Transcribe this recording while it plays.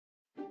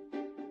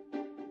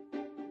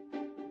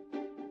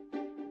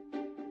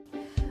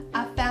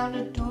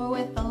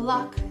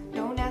lock.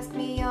 Don't ask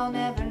me, I'll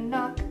never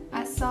knock.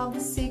 I solve the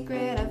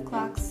secret of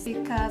clocks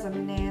because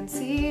I'm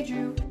Nancy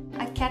Drew.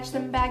 I catch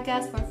them bad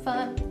guys for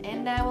fun,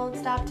 and I won't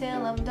stop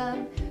till I'm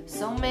done.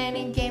 So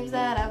many games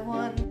that I've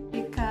won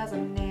because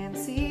I'm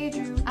Nancy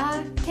Drew.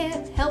 I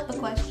can't help but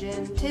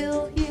question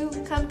till you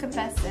come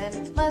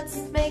confessing. Let's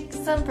make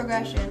some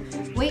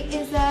progression. Wait,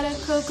 is that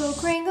a Koko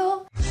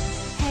Kringle?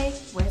 Hey,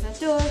 where's that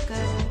door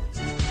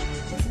go?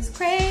 This is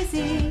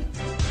crazy.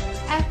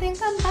 I think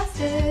I'm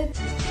busted.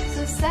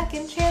 So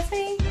second chance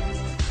me.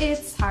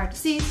 It's hard to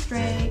see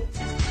straight.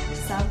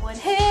 Someone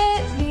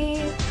hit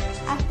me.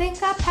 I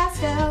think I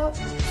passed out.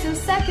 So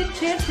second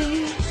chance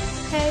me.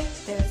 Hey,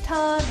 there's a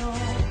tunnel,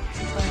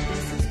 but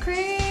this is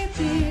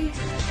creepy.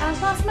 I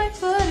lost my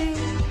footing.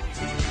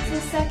 So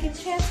second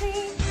chance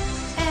me.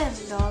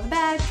 And all the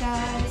bad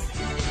guys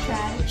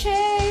try to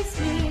chase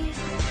me,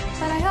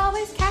 but I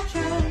always catch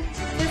them,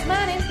 'cause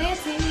my name's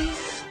Nancy.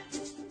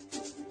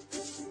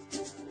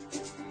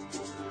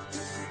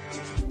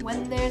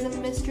 When there's a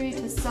mystery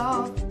to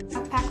solve, I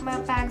pack my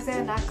bags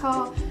and I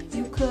call.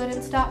 You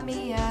couldn't stop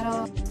me at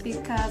all,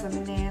 because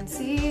I'm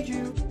Nancy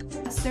Drew.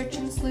 I search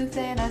and sleuth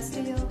and I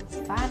steal,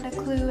 find a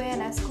clue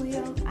and I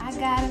squeal. I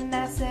got a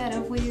nice set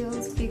of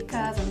wheels,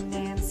 because I'm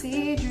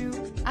Nancy Drew.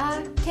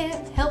 I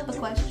can't help but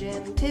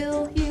question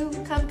till you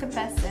come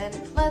confessing.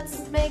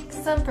 Let's make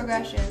some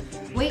progression.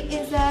 Wait,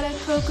 is that a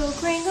Koko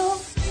Kringle?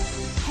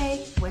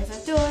 Hey, where's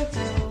that door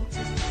go?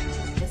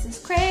 This is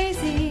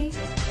crazy.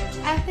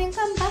 I think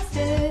I'm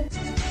busted.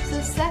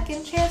 So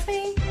second chance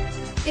me.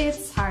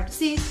 It's hard to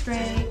see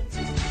straight.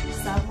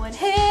 Someone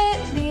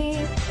hit me.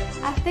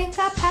 I think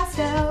I passed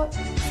out.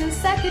 So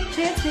second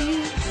chance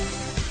me.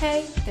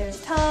 Hey, there's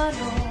a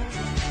tunnel,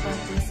 but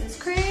this is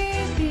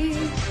creepy.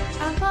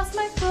 I lost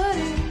my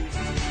footing.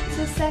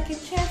 So second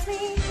chance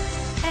me.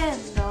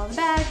 And all the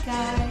bad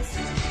guys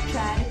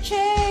try to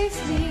chase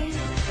me,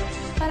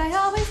 but I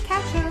always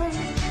catch them,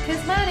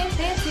 'cause my name's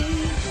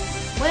Nancy.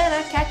 When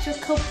I catch a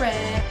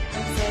culprit,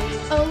 I'm saying,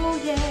 oh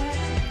yeah.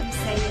 I'm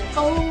saying,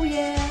 oh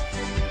yeah.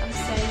 I'm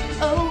saying,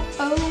 oh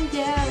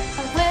yeah.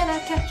 And when I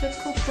catch a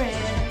culprit,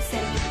 I'm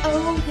saying,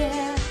 oh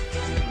yeah.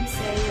 I'm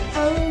saying,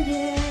 oh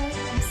yeah.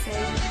 I'm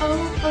saying,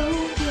 oh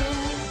yeah.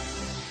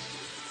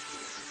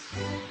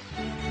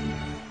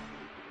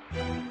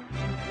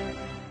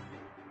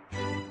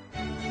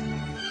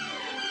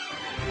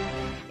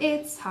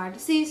 It's hard to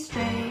see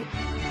straight.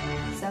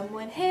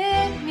 Someone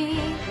hit me.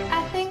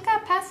 I think I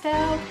passed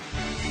out.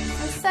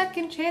 So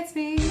second chance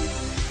me.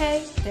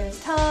 Hey, there's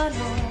a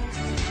tunnel,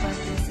 but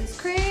this is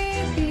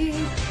creepy.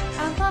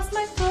 I lost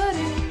my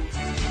footing.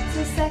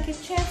 So second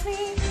chance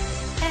me.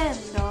 And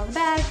all the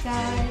bad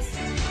guys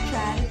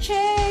try to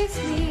chase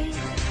me,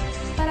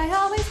 but I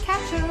always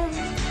catch them,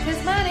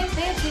 'cause my name's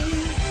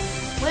Nancy.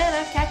 When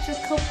I catch a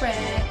culprit,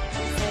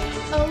 I'm saying,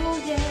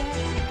 oh yeah.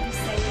 I'm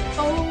saying,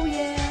 oh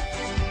yeah.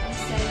 I'm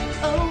saying,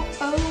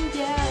 oh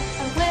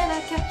yeah. And when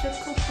I catch a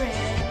culprit,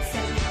 I'm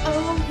saying,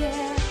 oh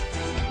yeah.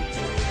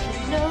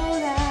 You know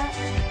that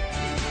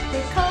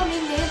they call me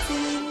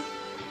Nancy.